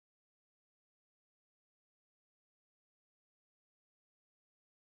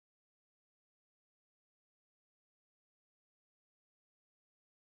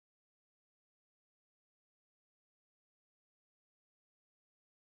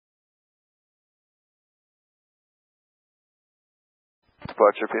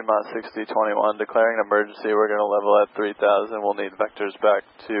Departure Piedmont 6021, declaring an emergency. We're going to level at 3000. We'll need vectors back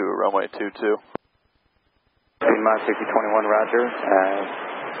to runway 22. Piedmont 6021, roger.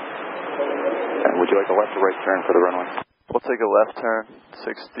 Would you like a left or right turn for the runway? We'll take a left turn,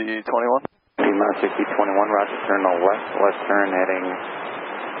 6021. Piedmont 6021, roger, turn to left. Left turn heading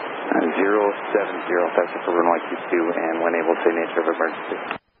 070, taxi for runway 22, and when able, say nature of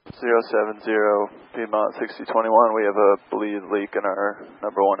emergency. 070, Piedmont 6021, we have a bleed leak in our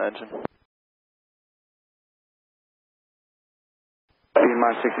number 1 engine.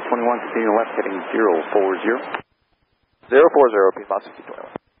 Piedmont 6021, continue left, heading 040. 040, Piedmont 6021.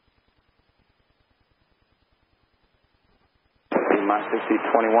 Piedmont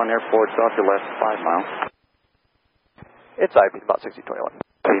 6021, airport south your left 5 miles. Inside Piedmont 6021.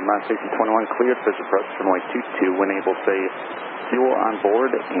 Piedmont 6021, cleared for approach runway 22, when able, say fuel on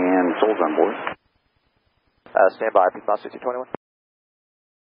board and souls on board. Stand by, Piedmont 6021.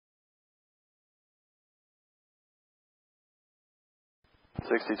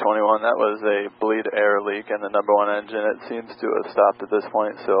 That was a bleed air leak in the number 1 engine. It seems to have stopped at this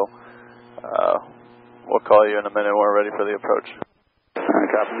point, so we'll call you in a minute when we're ready for the approach.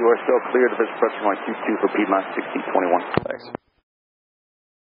 Copy. You are still cleared for approach runway 22 for Piedmont 6021. Thanks.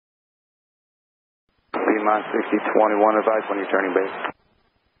 Piedmont 6021, advise when you're turning base.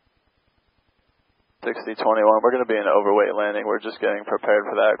 6021, we're going to be in overweight landing. We're just getting prepared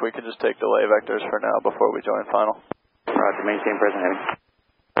for that. We can just take delay vectors for now before we join final. Roger, maintain present heading.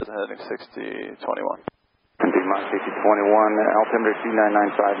 Present heading 6021. Piedmont 6021, altimeter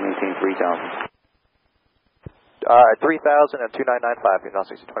 2995, maintain 3000. 3000 and 2995, Piedmont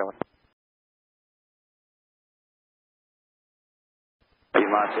 6021.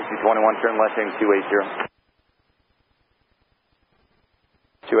 Piedmont 6021, turn left heading 280.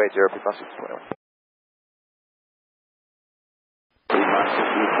 280, Piedmont 6021. Piedmont 6021,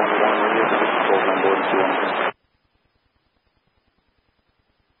 radio controls on board 200.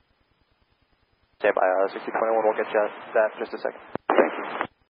 Stand by, 6021, we'll get you that in just a second. Thank you.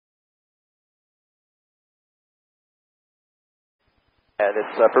 And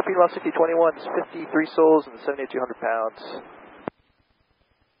it's for Piedmont 6021, it's 53 souls and 7,200 pounds.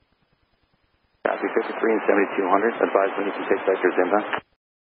 Copy, 53 and 7,200. Advise when you can take vectors inbound.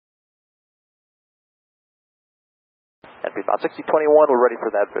 And Piedmont 6021, we're ready for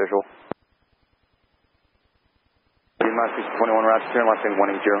that visual. Piedmont 6021, roger, turn left heading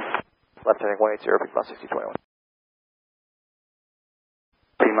 180. Left heading 180, Piedmont 6021.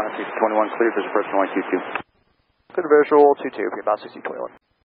 Piedmont 6021, cleared for approach runway 22. Good visual, 22, Piedmont 6021.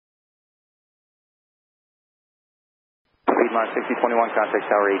 Piedmont 6021, contact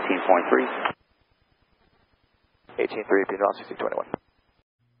tower 18.3. 18.3, Piedmont 6021.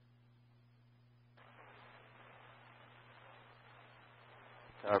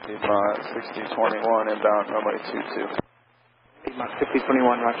 Piedmont 6021, inbound runway 22. Piedmont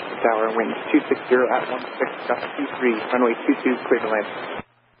 6021, Rochester Tower, wind 260 at 16, gust 23, runway 22, clear to land.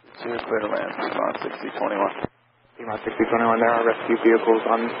 2 clear to land, Piedmont 6021. Piedmont 6021, there are rescue vehicles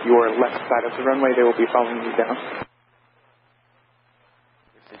on your left side of the runway. They will be following you down.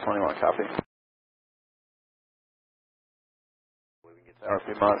 6021, copy.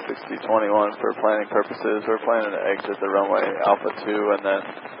 Piedmont 6021, for planning purposes, we're planning to exit the runway Alpha 2 and then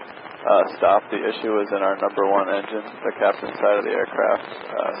stop. The issue is in our number 1 engine, the captain's side of the aircraft.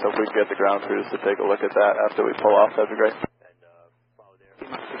 So if we can get the ground crews to take a look at that after we pull off, that'd be great.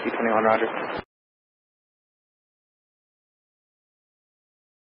 Piedmont 6021, roger.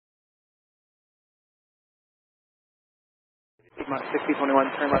 Piedmont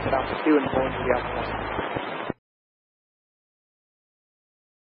 6021, turn left at Alpha 2 and pull into the Alpha 1.